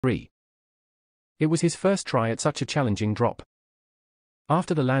It was his first try at such a challenging drop.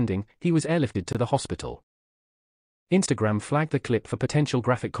 After the landing, he was airlifted to the hospital. Instagram flagged the clip for potential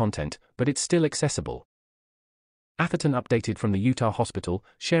graphic content, but it's still accessible. Atherton updated from the Utah hospital,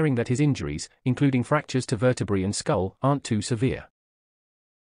 sharing that his injuries, including fractures to vertebrae and skull, aren't too severe.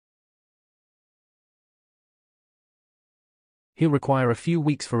 He'll require a few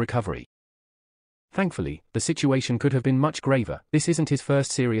weeks for recovery. Thankfully, the situation could have been much graver. This isn't his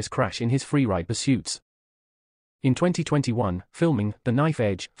first serious crash in his freeride pursuits. In 2021, filming The Knife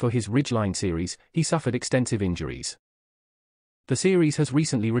Edge for his Ridgeline series, he suffered extensive injuries. The series has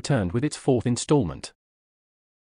recently returned with its fourth installment.